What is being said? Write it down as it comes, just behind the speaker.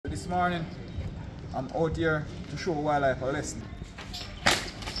morning I'm out here to show wildlife a lesson.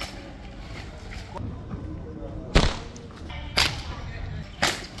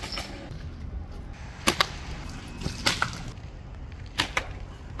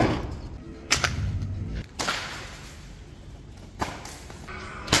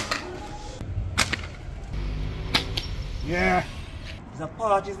 Yeah, it's a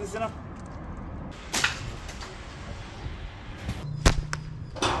part, is this enough?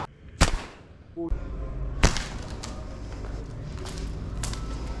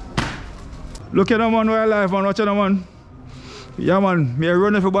 Look at them man, wildlife man, watch them man. Yeah man, me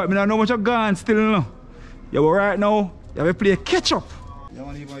run everybody, me don't know much of gone still you know. Yeah, but right now, you have to play catch up. Yeah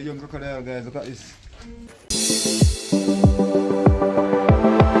man, even a young crocodile guys, look at this.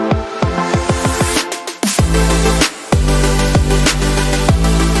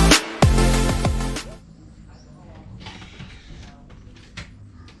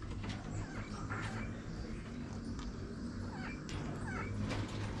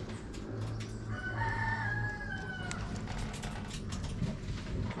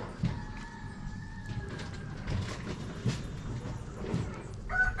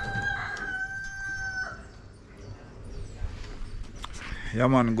 Yeah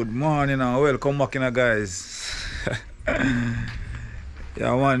man, good morning and welcome back in guys.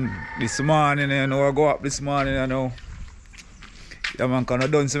 Yeah man, this morning you know I go up this morning you know. Yeah man, cause I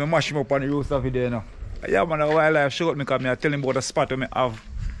done see me mash him up on the roof of it there you know. Yeah man, a wildlife showed me because I tell him about the spot where I have.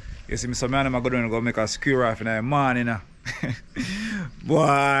 You see me some man I go down and go make a skewer off in the morning you know. Boy,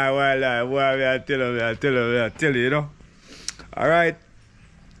 wildlife, boy, I tell you, you know. Alright.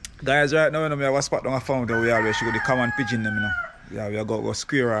 Guys, right now you know, I have a spot down a fountain we always show the common pigeon them you know. Yeah, we go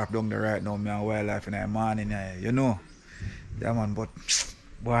square off down there right now, me and wildlife in the morning, you know. Yeah man, but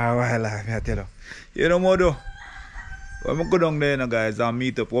boy, wildlife, I tell you. You know what though? When I go down there, you know, guys, and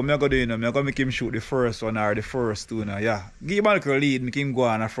meet up, what I go do, you know, I'm going to make him shoot the first one or the first two, you know, yeah. Give him a little lead, make him go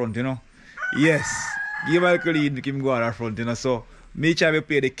on the front, you know. Yes, give him a little lead, make him go on the front, you know. So, me try to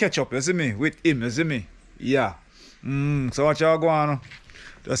play the catch up, you see me, with him, you see me. Yeah. So what y'all go on,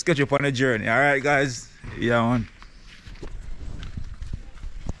 just catch up on the journey, alright, guys? Yeah, man.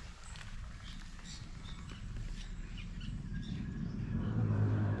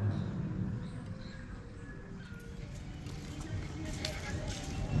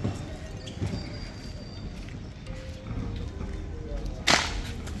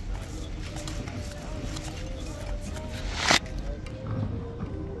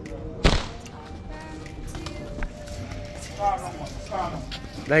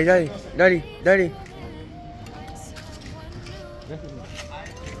 Daddy.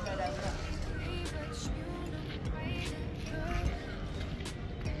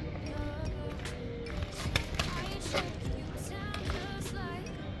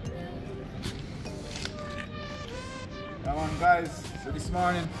 Come on guys, so this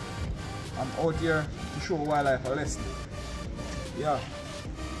morning I'm out here to show wildlife a lesson. Yeah,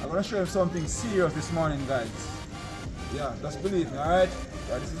 I'm gonna show you something serious this morning guys. Yeah, just believe me, alright?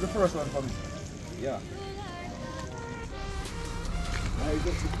 Yeah, this is the first one for me. Yeah. Now you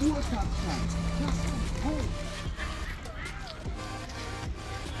get to do a top shot.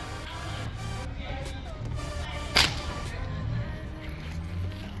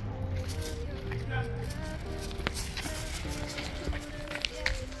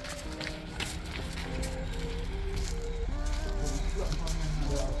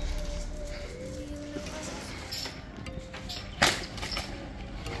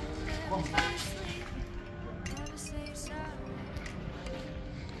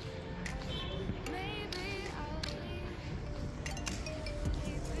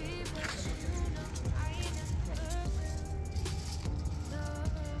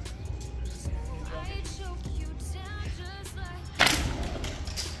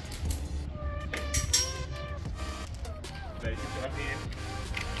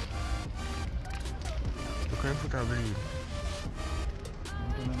 Eu quero botar bem.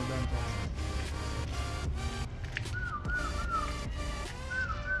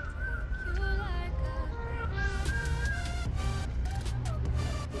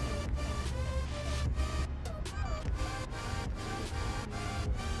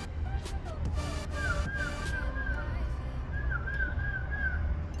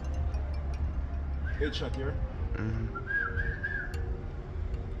 Headshot here.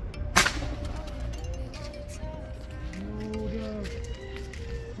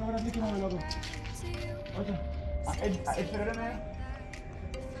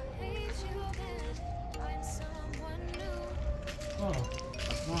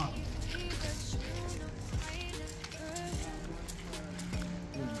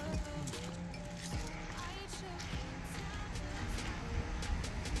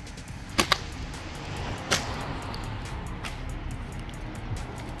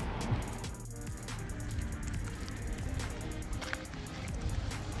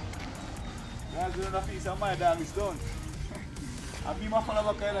 That's another piece of my dog is done. I be my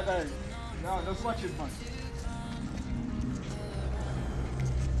follower kind of guy. Yeah, just watch it, man.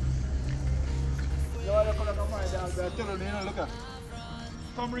 You want to come to my dog, I tell you, you know, look at.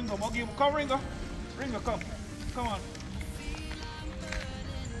 Come Ringo, come Ringo. Ringo, come. Come on.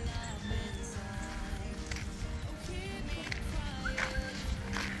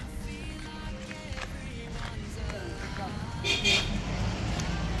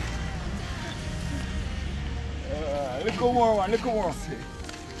 Little more one, little more.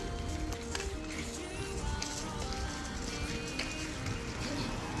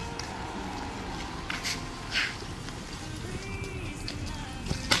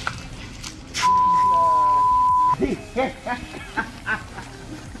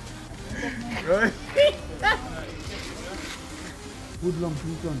 Right? Good long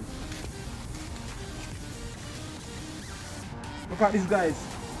pigeon. Look at these guys.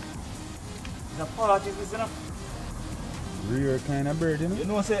 The part is this enough. Rare kind of bird, you know? You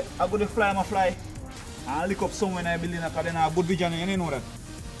know, say, I go to fly my fly and lick up somewhere in the building because then I have good vision, you know that.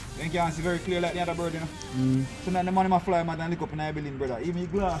 Then you can see very clear like the other bird, you know. So now the man in my fly man lick up in the building, brother. Even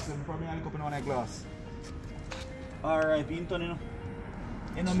glass, and probably I lick up in one of the glass. Alright, being done, you know.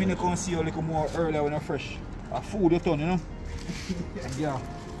 You know, I come see you a little more earlier when you're fresh. A food you done, you know. Yeah.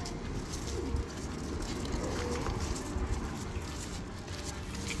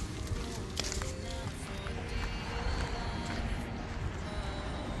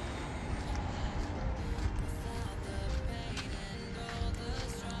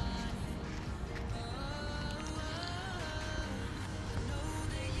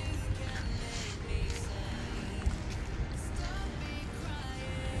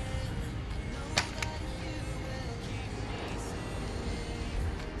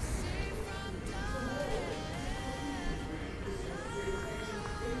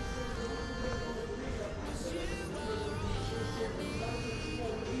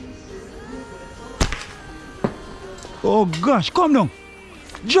 Oh gosh, come down.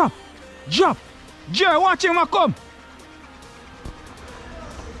 Drop. Drop. Jerry, watch him come.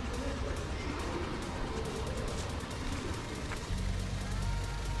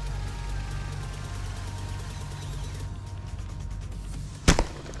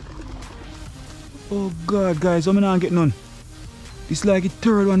 Oh God, guys, I'm not getting none. It's like the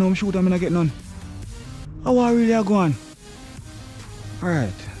third one I'm shooting, I'm not getting none. How are we really going?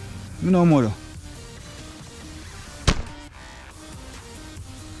 Alright. No more though.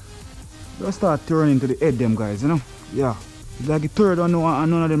 Just start turning to the head them guys, you know? Yeah. It's like the third one now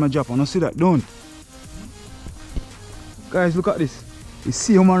and none of them are drop. I don't see that. Don't. Guys, look at this. You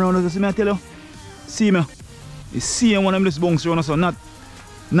see him around us, see me I tell you? See me? You see him when I'm just bounce around us, so not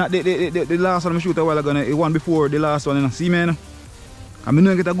the last one I shoot a while ago, the one before the last one, you know? See me, you know? I mean,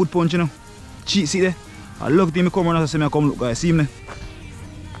 I get a good punch, you know? Cheat, see there? I look till me come around us, see me I come look, guys. See him there?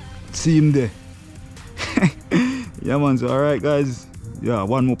 See him there. Yeah, man, so alright, guys. Yeah,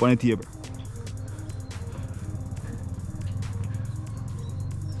 one more on the table.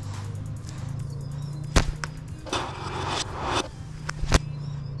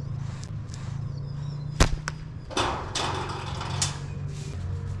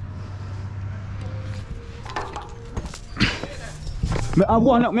 I have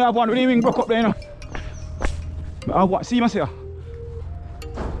one with the wing broke up there, you know. I have one, see myself.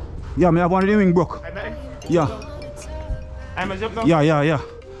 Yeah, I have one with the wing broke. Yeah. Yeah.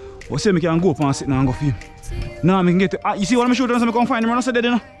 Well, say I can go up and sit now and go for him. Now I can get it. You see what I'm shooting, so I can find him and I said that,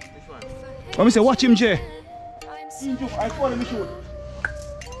 you know. Let me say, watch him, Jay. I follow him shoot.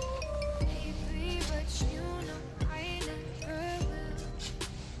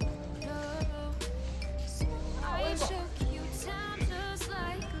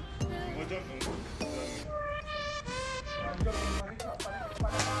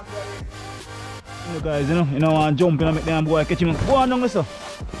 You guys, you know, want to jump in and make them boy catch him. Go on down, listen.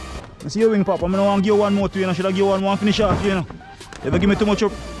 I see your wing pop. I'm going to want to give one more to you. I should have give one more and finish off, you know. If you give me too much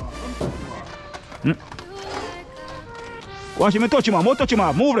up. Watch him, touch him up. Touch him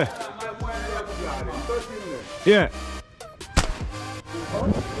up. Move there. Yeah.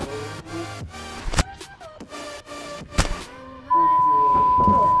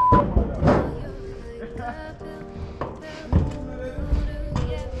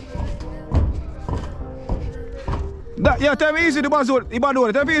 Yeah, tell me easy the bad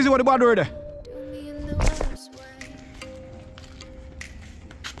door. Tell me easy what the bad door there.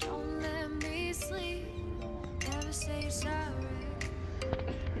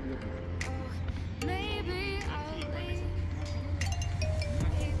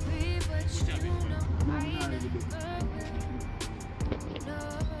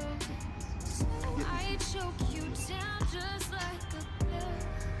 choke you down just like a pill.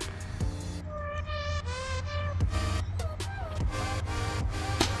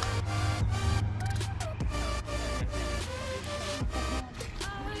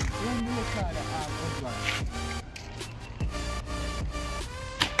 When you try to add one.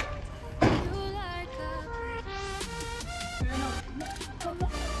 You like a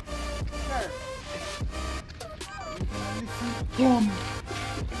Come.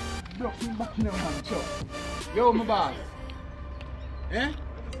 Blocking back in your hand, chop. Yo, my boss. Eh?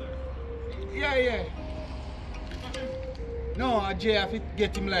 Yeah. No, Jay, I fit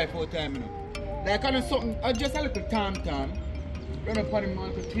get him life all time, you know. Like, kind of something, just a little tam. Run up on him,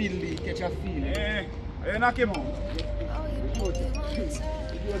 man, to tweedle, catch a feeling. Eh, you knock him out. oh, you really want to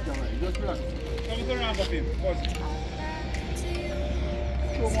Just relax. Come turn around up him. Pause. to you.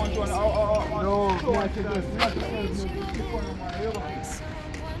 Show one, John. No, show one. just Like someone new.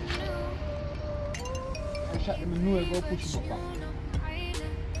 I shot them in the go push him up.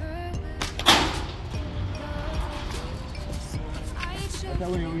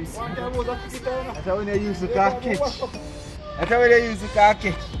 That's when you use. That's when they use the car catch. That's when they use the car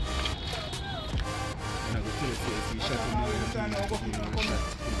catch.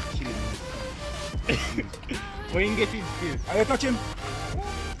 When you get it still. Are you touch him?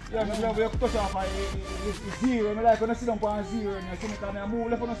 Yeah, me love you touch off. It's zero. I like when I sit down on zero and you see me come and move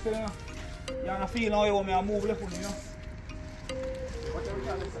left on the still, you know. You don't feel how you want me to move left on, you know. Watch out,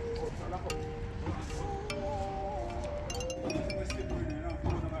 lock up.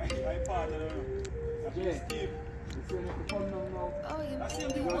 Oh, you That's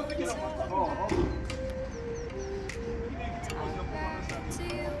make him. me want to To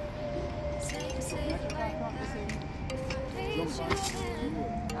you. say it like that. If I laid you in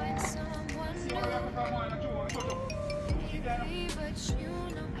like someone new. Maybe, but you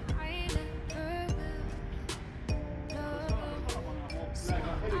know I never will. No, so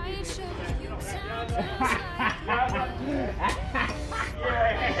I choke you down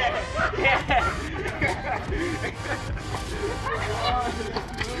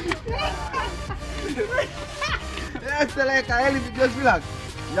That's like a elephant, just relax.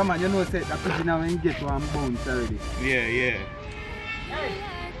 Yeah, man, you know, say that pigeon now when you get one bounce already. Yeah. Hey,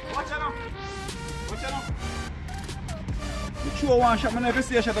 watch out now. I throw one shot, I never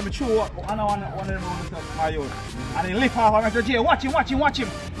see a shot, I throw another one of them on my own. And then lift off and I say, Jay, watch him. You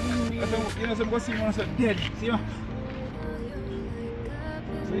know, so I'm going to see him and I say, dead. See him?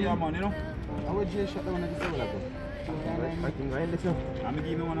 So yeah, man, you know. How would you shot the one that you saw like that? I think I listen. I'm going to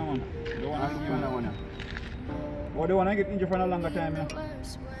give me one. The one I'll give you another one. Or the one I get injured for a longer time, you know.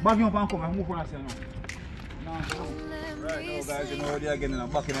 Back me up and come, I move on and say, no. Right now, guys, you know, they are getting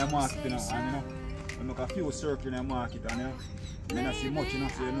back in the market, you know, and you know, we make a few circles in the market, and you know, I don't see much, you know,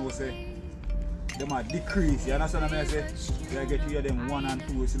 so you know, say, they might decrease, you understand what I say? So I get you them 1 and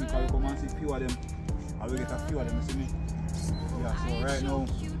 2, you see me, because we come and see few of them, and we get a few of them, you see me? Yeah, so right now,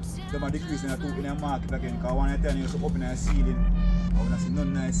 they might decrease in the market again, because one at 10 you up in the ceiling, I don't see none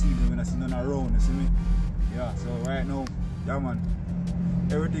in the ceiling, we don't see none around, you see me? Yeah, so right now, yeah man,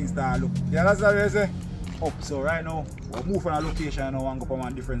 everything start look, yeah, that's what I say, up. So right now, we'll move from a location now and go from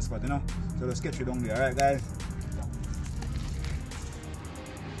a different spot, you know. So let's sketch it down there, alright guys?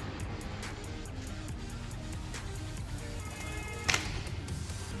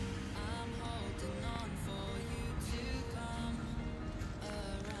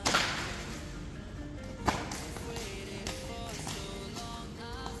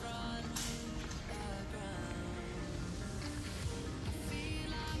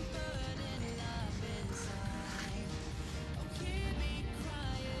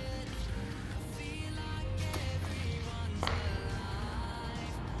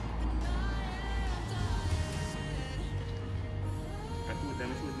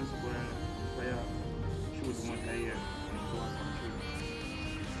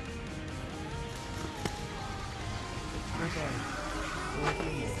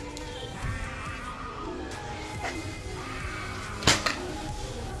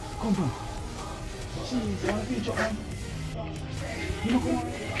 Come on. Jeez, you want to feature man? You know, come on.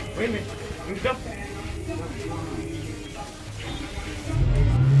 Wait a minute. You stop.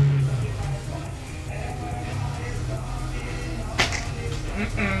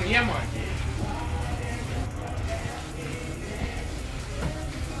 Yeah, man.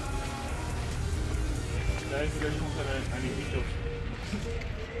 Da ist gleich noch eine Video.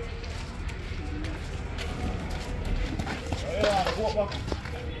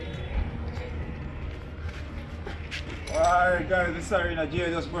 Alright guys, sorry that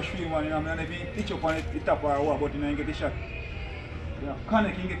Jay just brush through one, you know, I mean, if you pitch up on the top or what, but you know, you get the shot. Yeah,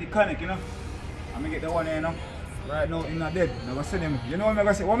 connect, you get the connect, you know. I'm gonna get the one here, you know. Right now, he's not dead. I'm gonna send him. You know what I'm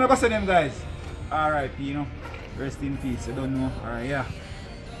gonna say? What am I gonna send him, guys? R.I.P., you know. Rest in peace. You don't know. Alright, yeah.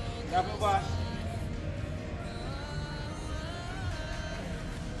 Yeah, boss.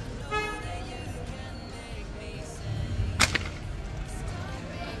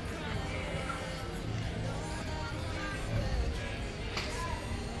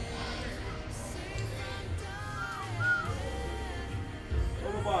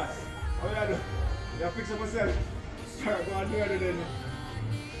 Boss, how you do? You fix it myself. Alright, go and do it then.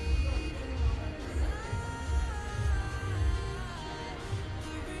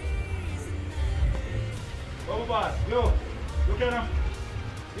 Go boss, yo, look at him.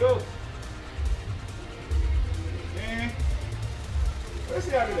 Yo. Eh? What's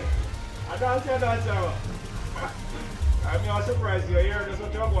he doing? I dance. I'm surprised you're here. That's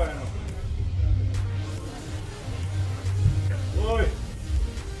what you're going to know. Boy.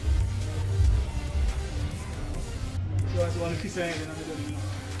 So I want to kiss anything on the door.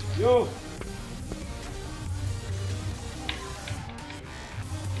 Yo!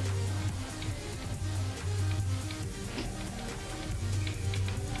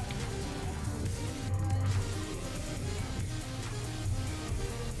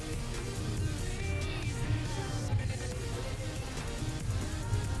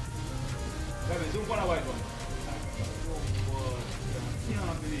 Zoom for a white one.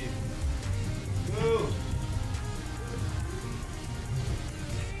 Can't believe. Go!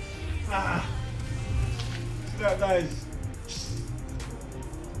 Ah! See that, guys?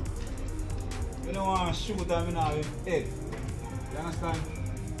 You don't want to shoot them in our head. You understand?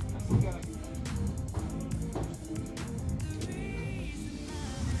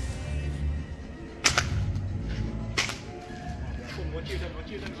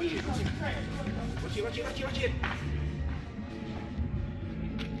 Watch it.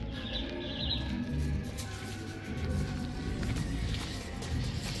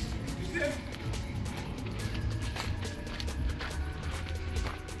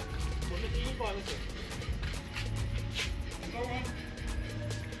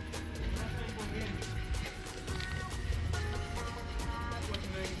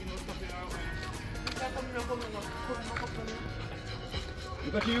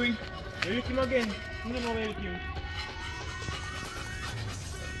 You got you? You lick him again. You don't know where you lick him.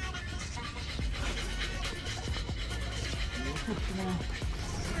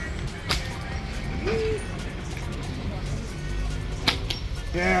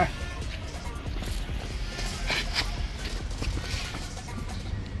 Yeah.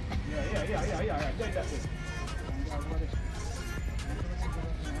 Yeah. That's it. One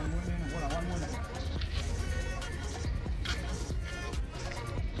more.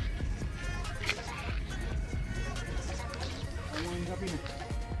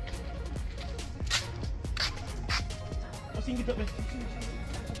 Sing kita best.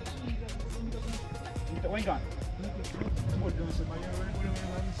 Kita wine kan?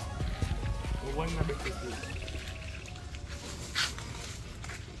 Wine na best.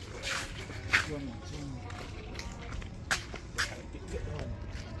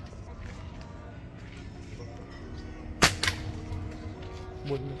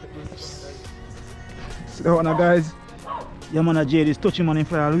 See that one now, guys? Yeah man, Jade is touching man in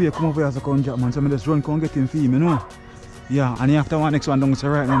fire all the way. Come over here as a come drop man. So I just run come get him for him, you know. Yeah, and after one next one down so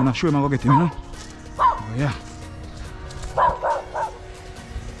right now, I'm not sure I'm gonna get him, you know. Oh yeah.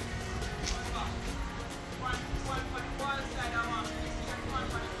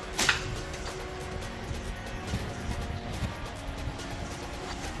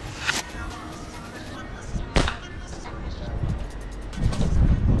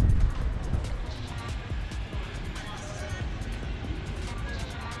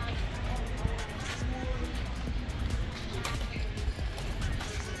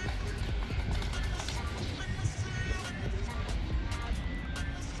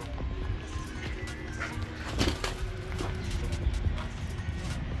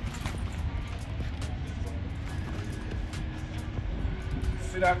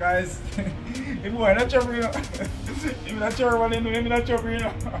 See that, guys? Him boy not chubby, you know. Him not chubby, him not chubby, you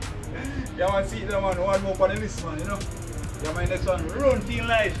know. Yeah man, see that man, one more on the list man, you know. Yeah man, next one, run team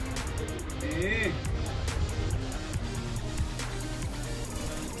life. Hey.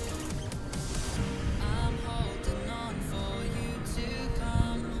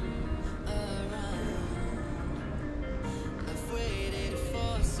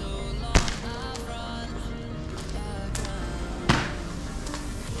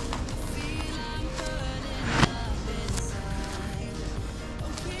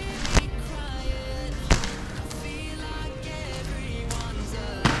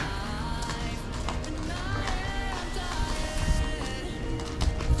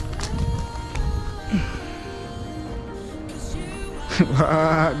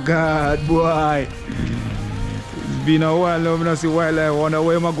 Ah, God, boy. It's been a while now, I don't see wildlife. I wonder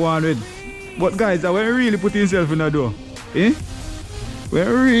where am I going with. But guys, when you really put yourself in the door, eh? When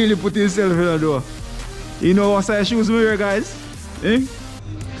you really put yourself in the door, you know what size shoes we wear, guys? Eh?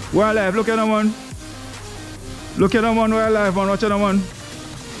 Wildlife, look at them, man. Look at them, man, wildlife, man. Watch them, man.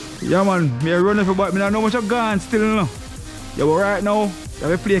 Yeah, man. Me running for but me don't know much of gone still, you know. Yeah, but right now, you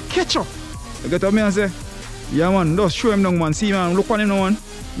have to play catch up. You get what I say? Yeah, man. Just show him down, man. See, man. Look on him now, man.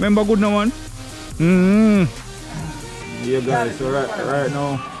 Remember good now, man. Yeah, guys. So right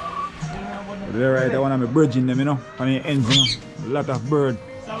now, right, I want to be bridging them, you know. On the ends, you know. A lot of bird.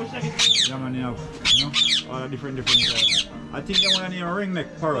 Yeah, man. You have, you know, all the different types. I think they want to name a ring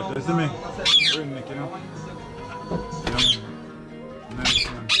neck parrot. You see me? Ring neck, you know. Yeah, man. Nice,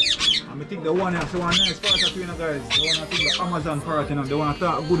 man. I think the one has one nice parrot too, you know, guys. The one I think the Amazon parrot, you know. The one I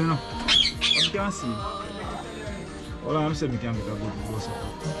thought good, you know. But you can see. All I'm saying, we can get a good close up.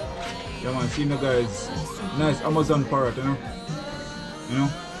 Yeah, man, see, you know, guys. Nice Amazon parrot, you know. You know,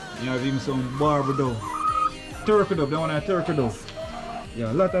 you have even some barber dove. Turkey dove, the one I turkey dove.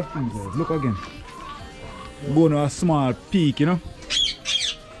 Yeah, a lot of things, guys. Look again. Going to a small peak, you know.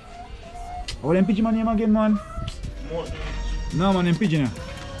 What them pigeon man name again, man? No, man, them pigeon.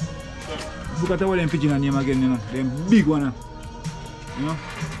 Look at what them pigeon name again, you know. Them big one, you know.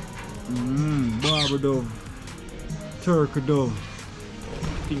 Barber dove. Turkey dove.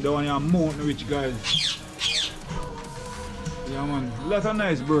 I think the one here mountain rich, guys. Yeah, man. A lot of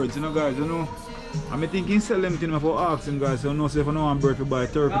nice birds, you know, guys, you know. I'm thinking sell them to them for auction, guys. So no say if I know one bird to buy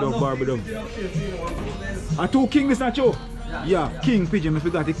turkey dove, barber dove. A two king, this not true? Yeah, king pigeon. I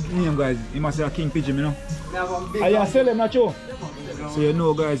forgot the name, guys. You must say a king pigeon, you know. And you sell them, not true? So you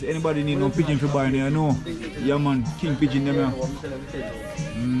know, guys, anybody need no pigeon for buying, you know. Yeah, man, king pigeon them, yeah.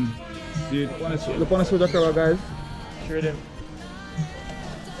 See, look on the soldier cover, guys. Sure them.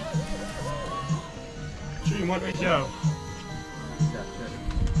 Sure you want right now.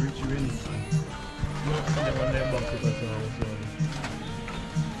 Reach you in.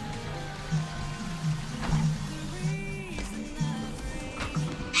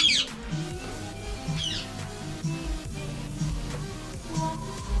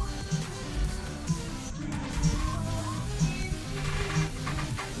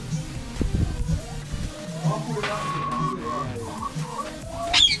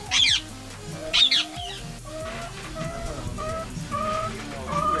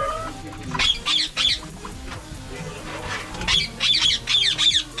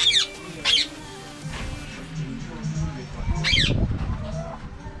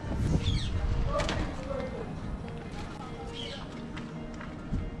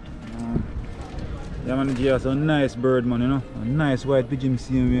 Yeah, man, G some nice bird, man, you know. A nice white pigeon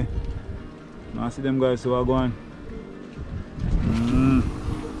seeing me. I see them guys, so I go on.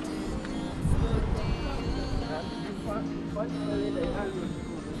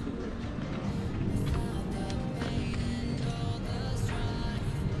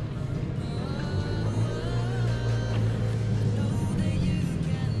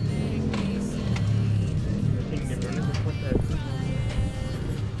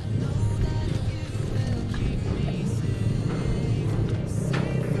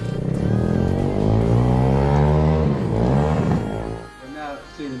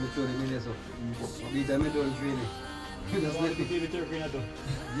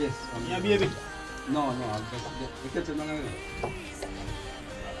 Yes. Yeah, baby. No, I'm just the kitchen. No.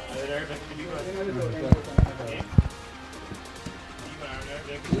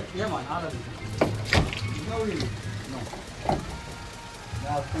 Yeah, man, all of it. No, really. No.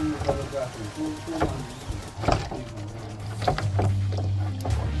 Now, two photographing. Two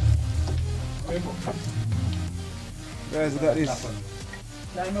Guys, got this.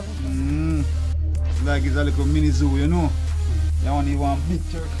 Like it's a little mini zoo, you know. You want even one big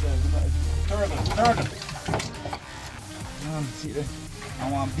turtle, guys. Turtle. See there?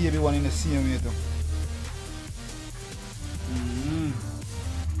 I want baby one in the same way too.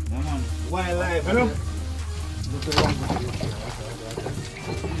 Yeah, man. Wildlife, you know.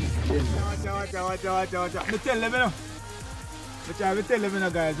 Watch. Me tell them, you know. Me tell them, you know,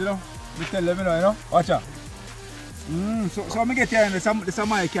 guys, you know. Me tell them, you know. Watch out. So I'm get here and there's a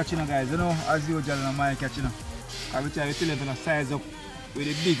my catch, you know, guys, you know, as usual, my catch, you know. I will tell you, size up with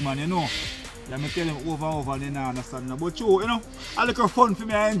the big man, you know. Let me tell him over, they don't understand. But you know, a little fun for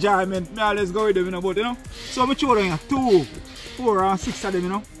me, enjoyment. Me always go with them, you know, but you know. So I'm showing you 2, 4, and 6 of them, you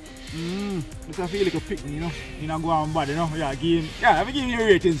know. It's a feel like a picnic, you know. You know, go on bad, you know. Yeah, I'm giving you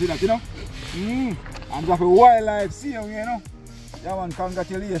ratings with that, you know. And that's a wildlife seeing, you know. Yeah, man,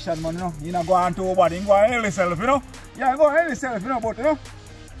 congratulations, man, you know. You know, go on to body, you go on yourself, you know. Yeah, go ahead yourself, you know, but you know.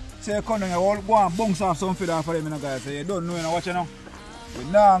 So you come down and go and bounce off some feed off for them, you know, guys. So you don't know, you know, watch you know. But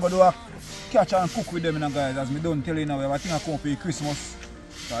now I'm going to do a catch and cook with them, you know, guys. As I don't tell you now, we have a thing I come for Christmas.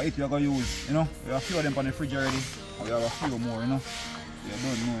 So it we are going to use, you know. We have a few of them on the fridge already. And we have a few more, you know. You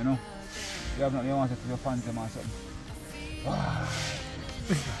don't know, you know. You have nothing you want to say to your fans, man, or something.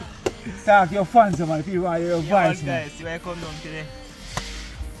 Talk to your fans, man, if you want your voice, man. Guys, see why I come down today?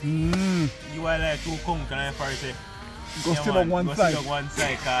 You are like two come, can I first say? Go sit on one side. Go sit on one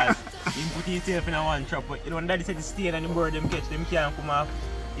side, cause you put yourself in a one trap. But you know, when daddy said the stay and the bird them catch, them can't come off.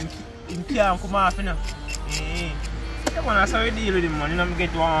 Him can't come off, you know. Yeah, man, that's how we deal with him, man. You know, we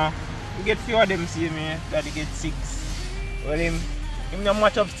get few of them, see me, daddy get 6. Well, him no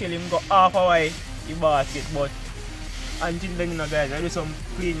match up still, him go half a way, the basket, but until then, you know, guys, I do some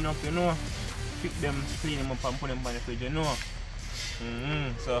cleaning up, you know. Pick them, clean them up and put them on the fridge, you know.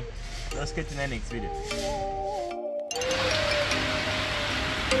 So, let's get to the next video.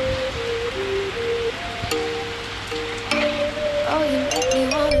 Oh, you make me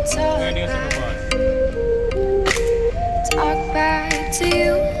wanna talk back to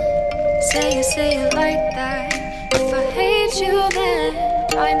you. Say it like that. If I hate you, then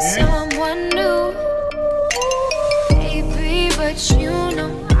find someone new. Baby, but you know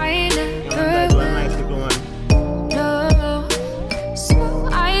I never will. No, so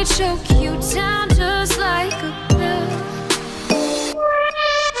I choke you down just like a pill.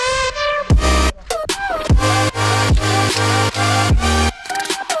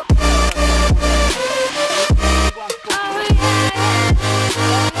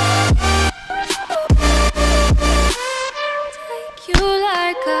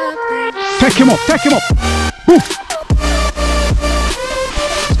 Take him up, take him up. Woo.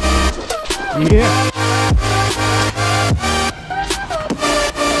 Yeah.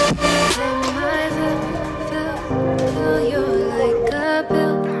 You're like a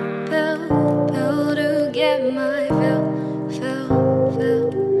pill to get my fill.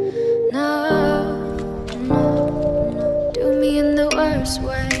 No, do me in the worst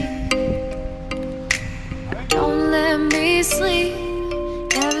way. Don't let me sleep.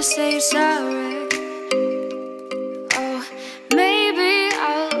 Never say sorry.